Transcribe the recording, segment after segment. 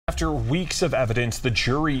After weeks of evidence, the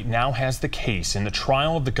jury now has the case in the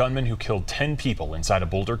trial of the gunman who killed 10 people inside a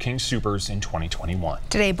Boulder King Soopers in 2021.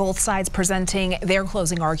 Today, both sides presenting their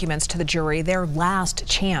closing arguments to the jury, their last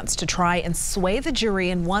chance to try and sway the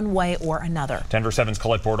jury in one way or another. Denver 7's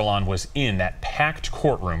Colette Bordelon was in that packed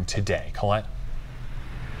courtroom today. Colette?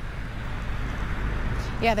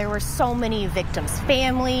 Yeah, there were so many victims,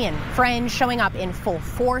 family and friends showing up in full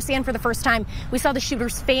force. And for the first time, we saw the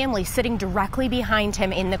shooter's family sitting directly behind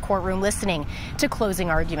him in the courtroom listening to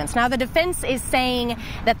closing arguments. Now, the defense is saying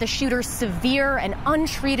that the shooter's severe and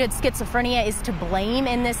untreated schizophrenia is to blame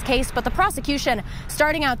in this case. But the prosecution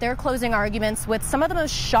starting out their closing arguments with some of the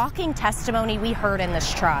most shocking testimony we heard in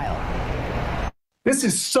this trial. This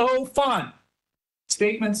is so fun.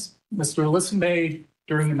 Statements Mr. Alyssa made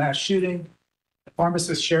during the mass shooting. The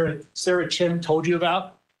pharmacist Sarah Chin told you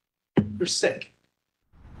about. You're sick.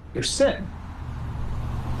 You're sick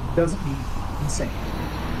doesn't mean insane.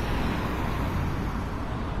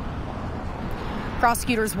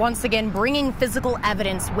 Prosecutors once again bringing physical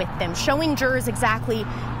evidence with them, showing jurors exactly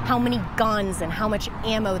how many guns and how much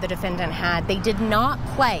ammo the defendant had. They did not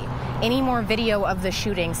play any more video of the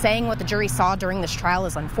shooting, saying what the jury saw during this trial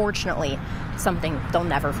is unfortunately something they'll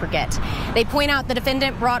never forget. They point out the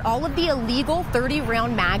defendant brought all of the illegal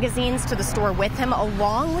 30-round magazines to the store with him,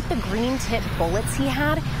 along with the green tip bullets he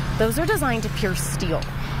had. Those are designed to pierce steel.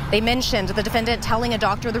 They mentioned the defendant telling a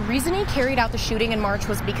doctor the reason he carried out the shooting in March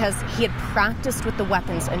was because he had practiced with the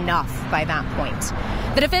weapons enough by that point.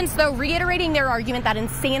 The defense, though, reiterating their argument that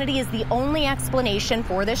insanity is the only explanation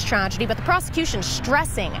for this tragedy, but the prosecution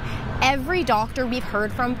stressing every doctor we've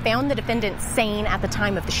heard from found the defendant sane at the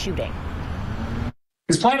time of the shooting.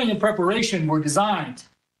 His planning and preparation were designed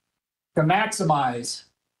to maximize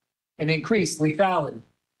and increase lethality.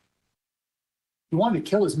 He wanted to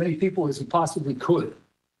kill as many people as he possibly could.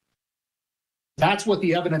 That's what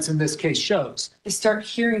the evidence in this case shows. You start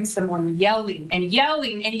hearing someone yelling and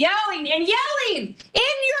yelling and yelling and yelling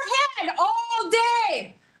in your head all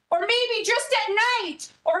day, or maybe just at night,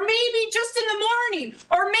 or maybe just in the morning,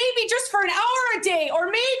 or maybe just for an hour a day, or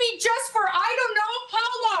maybe just for I don't know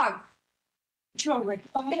how long. You're like,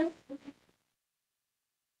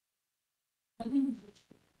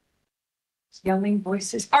 yelling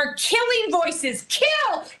voices are killing voices.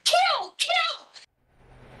 Kill, kill, kill.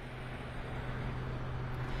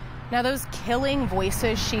 Now, those killing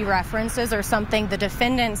voices she references are something the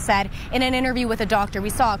defendant said in an interview with a doctor. We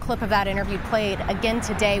saw a clip of that interview played again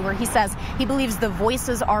today where he says he believes the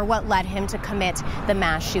voices are what led him to commit the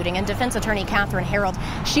mass shooting. And defense attorney Catherine Harold,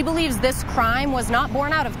 she believes this crime was not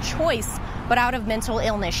born out of choice, but out of mental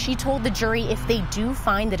illness. She told the jury if they do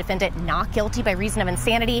find the defendant not guilty by reason of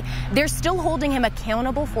insanity, they're still holding him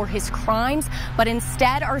accountable for his crimes, but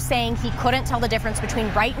instead are saying he couldn't tell the difference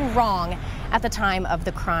between right and wrong at the time of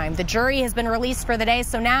the crime. The jury has been released for the day,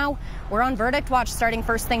 so now we're on verdict watch starting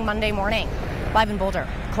first thing Monday morning. Live in Boulder,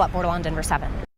 Colette Bordelon, Denver 7.